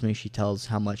she loves me. She tells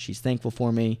how much she's thankful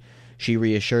for me. She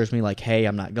reassures me like, hey,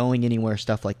 I'm not going anywhere,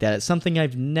 stuff like that. It's something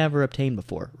I've never obtained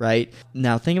before, right?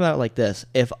 Now, think about it like this.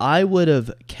 If I would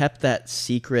have kept that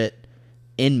secret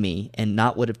in me and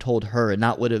not would have told her and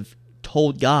not would have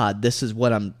told God, this is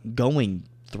what I'm going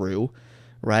through,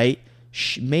 right?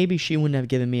 Maybe she wouldn't have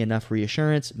given me enough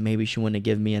reassurance. Maybe she wouldn't have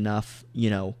given me enough,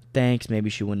 thanks. Maybe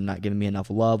she would not given me enough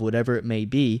love, whatever it may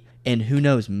be. And who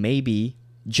knows, maybe,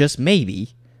 just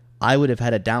maybe, I would have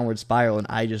had a downward spiral and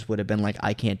I just would have been like,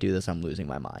 I can't do this. I'm losing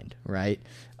my mind, right?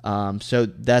 So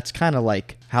that's kind of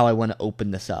like how I want to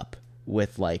open this up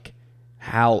with like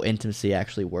how intimacy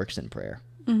actually works in prayer.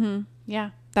 Yeah.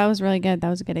 That was really good. That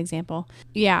was a good example.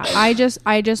 Yeah. I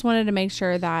just wanted to make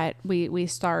sure that we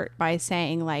start by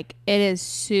saying like it is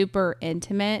super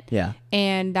intimate. Yeah.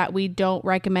 And that we don't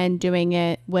recommend doing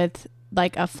it with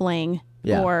like a fling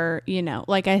or,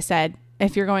 like I said,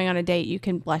 if you're going on a date, you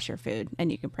can bless your food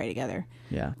and you can pray together.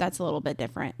 Yeah. That's a little bit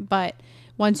different. But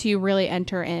once you really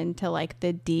enter into like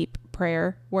the deep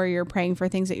prayer where you're praying for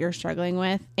things that you're struggling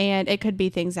with, and it could be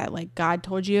things that like God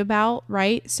told you about,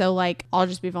 right? So like I'll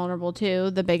just be vulnerable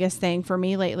too. The biggest thing for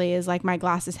me lately is like my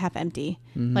glass is half empty.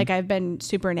 Like I've been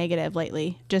super negative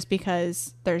lately just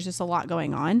because there's just a lot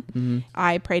going on.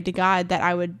 I prayed to God that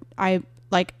I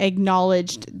like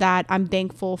acknowledged that I'm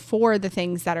thankful for the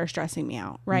things that are stressing me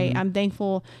out, right? I'm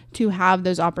thankful to have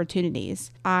those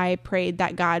opportunities. I prayed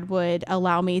that God would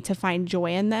allow me to find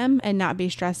joy in them and not be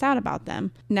stressed out about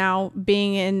them. Now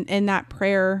being in that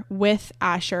prayer with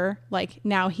Asher, like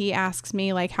now he asks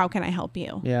me like, how can I help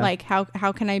you? Yeah. Like how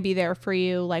can I be there for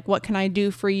you? Like what can I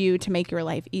do for you to make your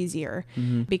life easier?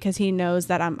 Because he knows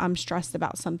that I'm stressed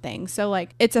about something. So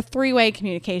like it's a 3-way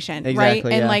communication, right?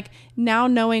 And like now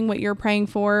knowing what you're praying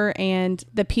for and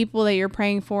the people that you're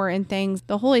praying for and things,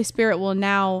 the Holy Spirit will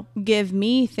now give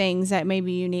me things that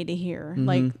maybe you need to hear.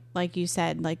 Like you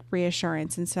said, like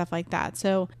reassurance and stuff like that.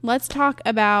 So let's talk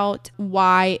about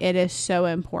why it is so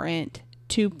important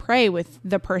to pray with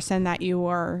the person that you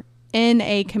are in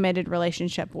a committed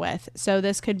relationship with. So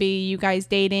this could be you guys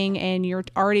dating and you're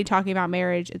already talking about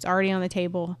marriage. It's already on the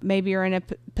table. Maybe you're in a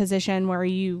position where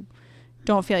you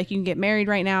don't feel like you can get married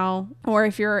right now, or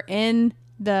if you're in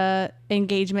the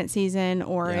engagement season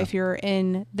or if you're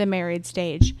in the married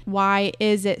stage. Why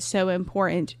is it so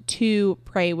important to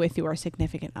pray with your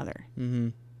significant other?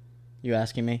 You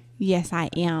asking me? Yes, I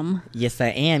am. Yes, I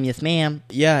am. Yes, ma'am.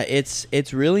 Yeah,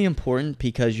 it's really important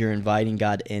because you're inviting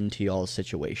God into y'all's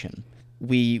situation.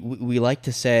 We like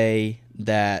to say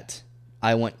that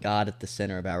I want God at the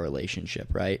center of our relationship,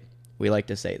 right? We like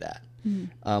to say that.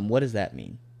 What does that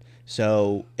mean?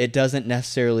 So it doesn't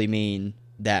necessarily mean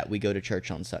that we go to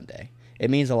church on Sunday. It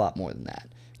means a lot more than that.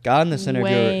 God in the center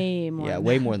way of your more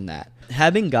way more than that.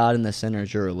 Having God in the center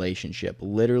of your relationship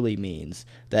literally means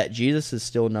that Jesus is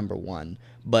still number one,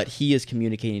 but he is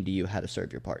communicating to you how to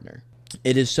serve your partner.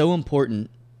 It is so important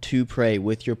to pray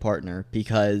with your partner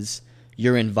because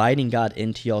you're inviting God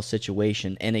into y'all's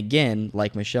situation. And again,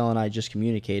 like Michelle and I just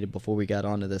communicated before we got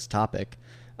onto this topic,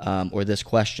 or this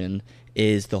question,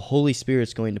 is the Holy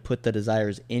Spirit's going to put the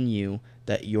desires in you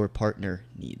that your partner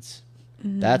needs.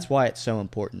 That's why it's so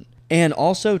important. And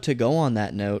also, to go on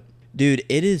that note, dude,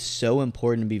 it is so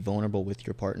important to be vulnerable with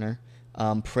your partner.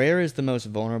 Prayer is the most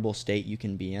vulnerable state you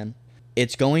can be in.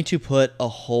 It's going to put a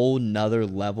whole nother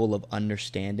level of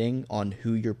understanding on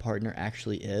who your partner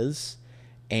actually is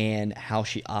and how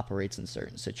she operates in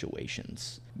certain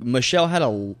situations. Michelle had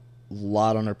a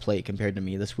lot on her plate compared to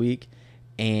me this week,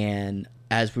 and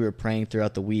as we were praying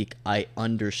throughout the week, I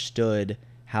understood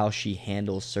how she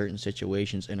handles certain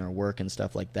situations in her work and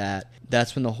stuff like that.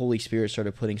 That's when the Holy Spirit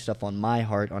started putting stuff on my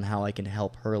heart on how I can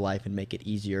help her life and make it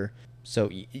easier. So,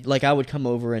 like, I would come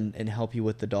over and help you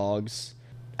with the dogs.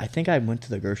 I think I went to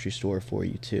the grocery store for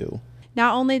you, too.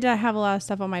 Not only did I have a lot of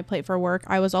stuff on my plate for work,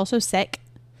 I was also sick.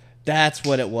 That's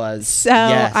what it was. So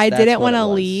yes, I didn't want to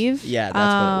leave. Yeah, that's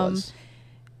what it was.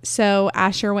 So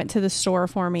Asher went to the store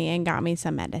for me and got me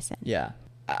some medicine. Yeah.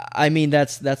 I mean,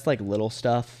 that's like little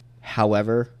stuff.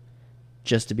 However,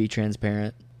 just to be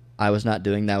transparent, I was not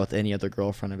doing that with any other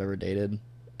girlfriend I've ever dated.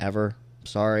 Ever.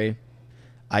 Sorry.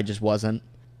 I just wasn't.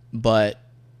 But,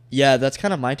 yeah, that's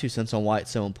kind of my 2 cents on why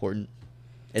it's so important.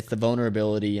 It's the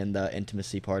vulnerability and the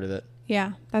intimacy part of it.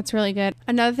 Yeah, that's really good.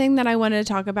 Another thing that I wanted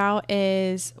to talk about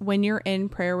is when you're in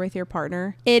prayer with your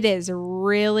partner, it is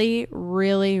really,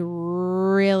 really,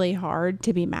 really hard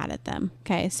to be mad at them.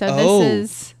 Okay, so this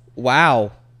is...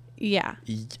 Wow. Yeah.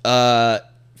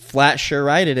 Flat sure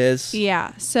right it is.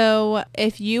 Yeah. So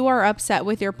if you are upset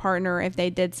with your partner, if they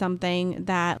did something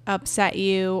that upset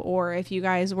you, or if you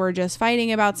guys were just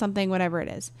fighting about something, whatever it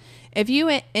is, if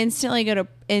you instantly go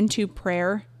into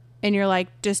prayer and you're like,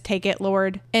 just take it,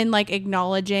 Lord, and like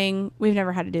acknowledging, we've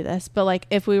never had to do this, but like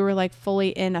if we were like fully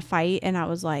in a fight and I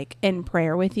was like in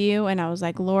prayer with you and I was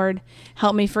like, Lord,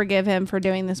 help me forgive him for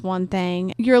doing this one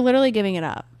thing, you're literally giving it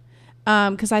up.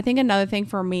 Because I think another thing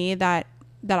for me that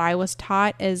I was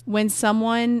taught is when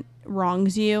someone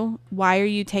wrongs you, why are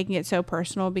you taking it so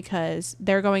personal? Because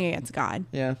they're going against God.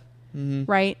 Yeah. Mm-hmm.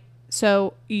 Right?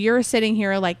 So you're sitting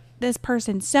here like, this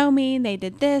person's so mean. They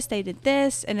did this.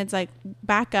 And it's like,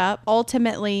 back up.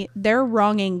 Ultimately, they're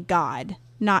wronging God,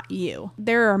 not you.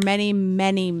 There are many,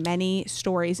 many, many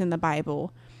stories in the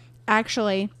Bible.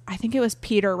 Actually, I think it was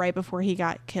Peter right before he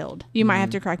got killed. You might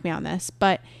have to correct me on this,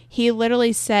 but he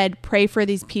literally said, pray for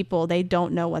these people. They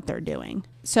don't know what they're doing.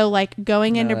 So like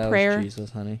going into prayer. Was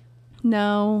Jesus, honey.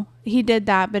 No, he did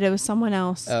that, but it was someone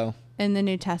else Oh. in the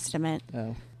New Testament.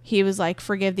 Oh. He was like,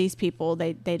 forgive these people.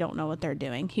 They don't know what they're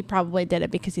doing. He probably did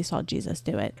it because he saw Jesus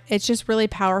do it. It's just really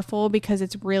powerful because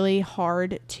it's really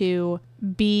hard to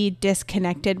be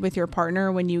disconnected with your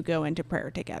partner when you go into prayer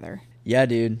together. Yeah,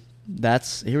 dude.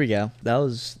 Here we go. That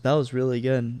was really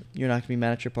good. You're not going to be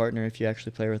mad at your partner if you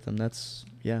actually play with them.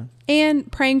 Yeah.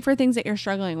 And praying for things that you're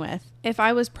struggling with. If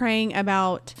I was praying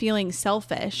about feeling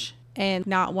selfish and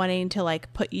not wanting to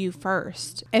like put you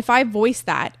first, if I voice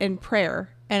that in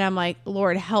prayer and I'm like,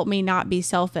 Lord, help me not be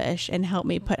selfish and help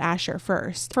me put Asher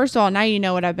first. First of all, now you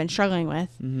know what I've been struggling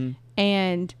with. Mm-hmm.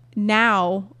 And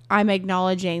now I'm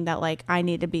acknowledging that like I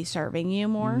need to be serving you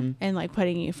more and like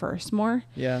putting you first more.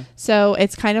 Yeah. So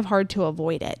it's kind of hard to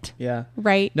avoid it. Yeah.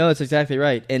 Right? No, that's exactly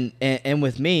right. And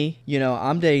with me, you know,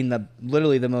 I'm dating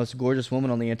literally the most gorgeous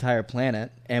woman on the entire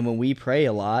planet. And when we pray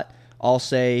a lot, I'll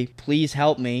say, please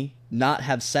help me not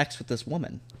have sex with this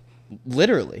woman.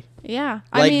 Literally. Yeah.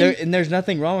 There's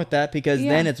nothing wrong with that because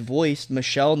then it's voiced.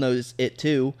 Michelle knows it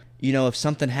too. You know, if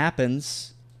something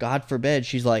happens, God forbid,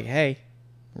 she's like, hey,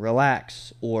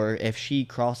 relax. Or if she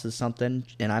crosses something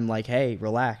and I'm like, hey,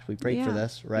 relax, we prayed for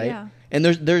this, right? Yeah. And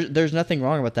there's nothing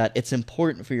wrong about that. It's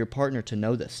important for your partner to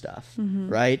know this stuff,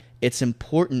 right? It's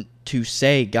important to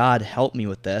say, God, help me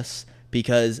with this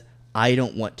because I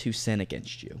don't want to sin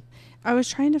against you. I was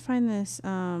trying to find this.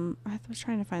 I was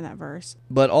trying to find that verse.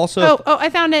 But also... Oh,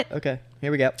 I found it. Okay,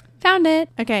 here we go. Found it.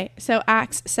 Okay, so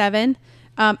Acts 7.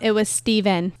 It was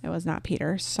Stephen. It was not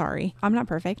Peter. Sorry. I'm not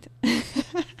perfect.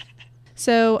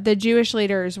 So the Jewish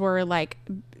leaders were like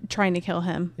trying to kill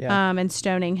him, and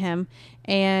stoning him.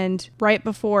 And right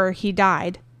before he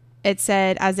died, it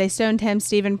said, as they stoned him,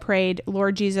 Stephen prayed,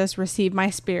 "Lord Jesus, receive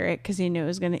my spirit," because he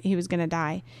knew he was gonna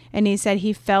die. And he said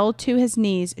he fell to his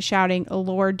knees, shouting,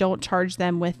 "Lord, don't charge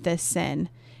them with this sin."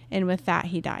 And with that,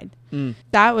 he died.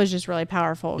 That was just really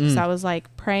powerful, because I was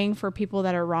like praying for people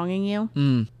that are wronging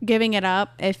you, giving it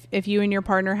up. If you and your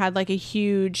partner had like a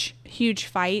huge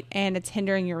fight and it's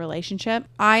hindering your relationship,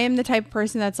 I am the type of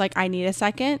person that's like, I need a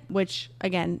second, which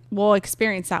again, we'll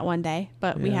experience that one day,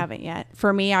 but we haven't yet.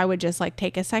 For me, I would just like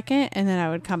take a second, and then I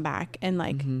would come back and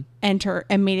like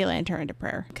immediately enter into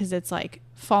prayer, because it's like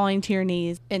falling to your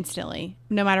knees instantly,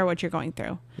 no matter what you're going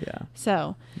through. Yeah.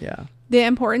 So Yeah. The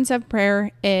importance of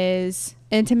prayer is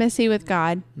intimacy with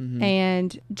God,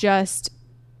 and just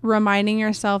reminding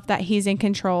yourself that he's in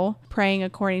control, praying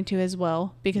according to his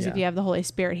will, because if you have the Holy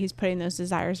Spirit, he's putting those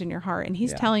desires in your heart, and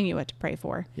he's telling you what to pray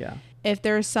for. Yeah. If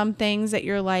there's some things that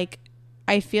you're like,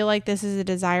 I feel like this is a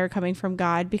desire coming from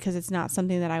God because it's not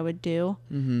something that I would do,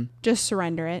 just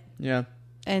surrender it. Yeah.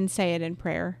 And say it in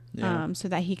prayer, so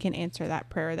that he can answer that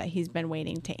prayer that he's been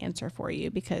waiting to answer for you,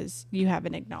 because you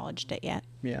haven't acknowledged it yet.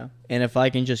 Yeah. And if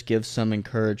I can just give some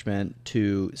encouragement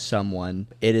to someone,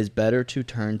 it is better to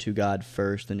turn to God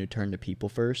first than to turn to people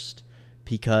first,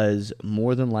 because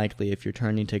more than likely, if you're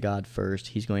turning to God first,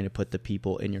 he's going to put the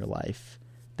people in your life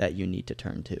that you need to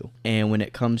turn to. And when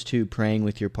it comes to praying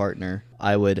with your partner,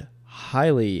 I would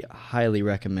highly, highly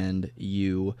recommend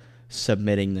you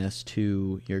submitting this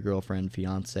to your girlfriend,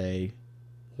 fiance,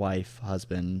 wife,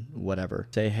 husband, whatever.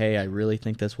 Say, hey, I really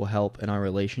think this will help in our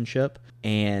relationship.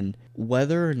 And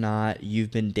whether or not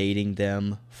you've been dating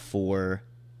them for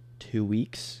 2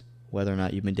 weeks, whether or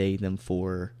not you've been dating them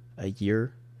for a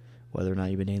year, whether or not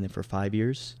you've been dating them for 5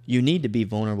 years, you need to be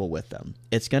vulnerable with them.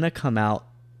 It's going to come out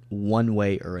one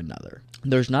way or another.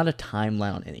 There's not a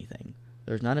timeline on anything.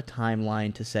 There's not a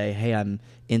timeline to say, hey, I'm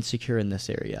insecure in this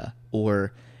area,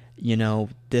 or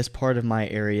this part of my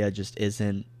area just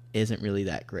isn't really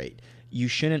that great. You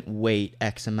shouldn't wait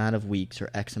X amount of weeks or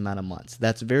X amount of months.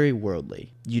 That's very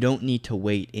worldly. You don't need to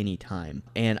wait any time.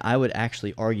 And I would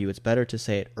actually argue it's better to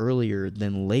say it earlier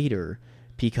than later,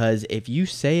 because if you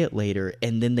say it later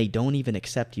and then they don't even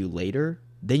accept you later,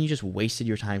 then you just wasted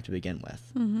your time to begin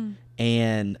with.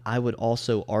 And I would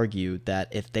also argue that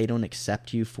if they don't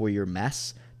accept you for your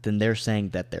mess, then they're saying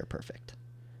that they're perfect.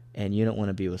 And you don't want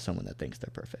to be with someone that thinks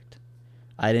they're perfect.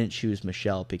 I didn't choose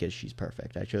Michelle because she's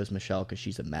perfect. I chose Michelle because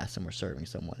she's a mess, and we're serving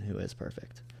someone who is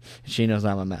perfect. She knows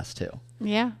I'm a mess too.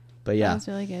 Yeah. But yeah. That's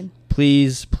really good.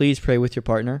 Please pray with your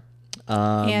partner,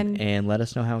 and let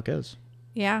us know how it goes.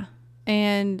 Yeah.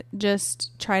 And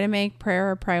just try to make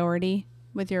prayer a priority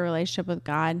with your relationship with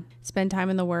God. Spend time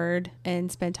in the Word and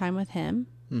spend time with him.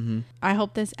 I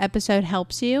hope this episode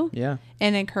helps you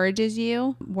and encourages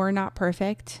you. We're not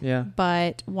perfect,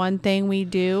 but one thing we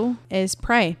do is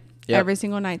pray every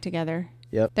single night together.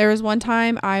 There was one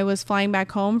time I was flying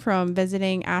back home from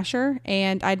visiting Asher,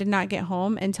 and I did not get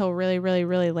home until really, really,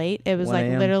 really late. It was like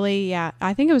literally,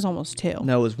 I think it was almost 2.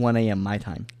 No, it was 1 a.m. my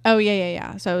time. Oh,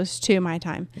 yeah. So it was 2 my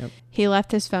time. He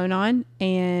left his phone on,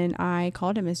 and I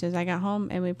called him as soon as I got home,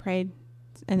 and we prayed,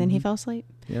 and then he fell asleep.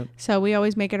 So we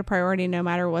always make it a priority no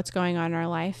matter what's going on in our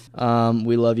life.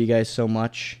 We love you guys so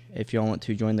much. If y'all want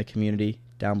to join the community,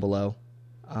 down below,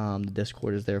 the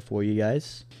Discord is there for you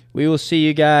guys. We will see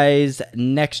you guys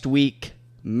next week.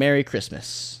 Merry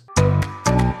Christmas.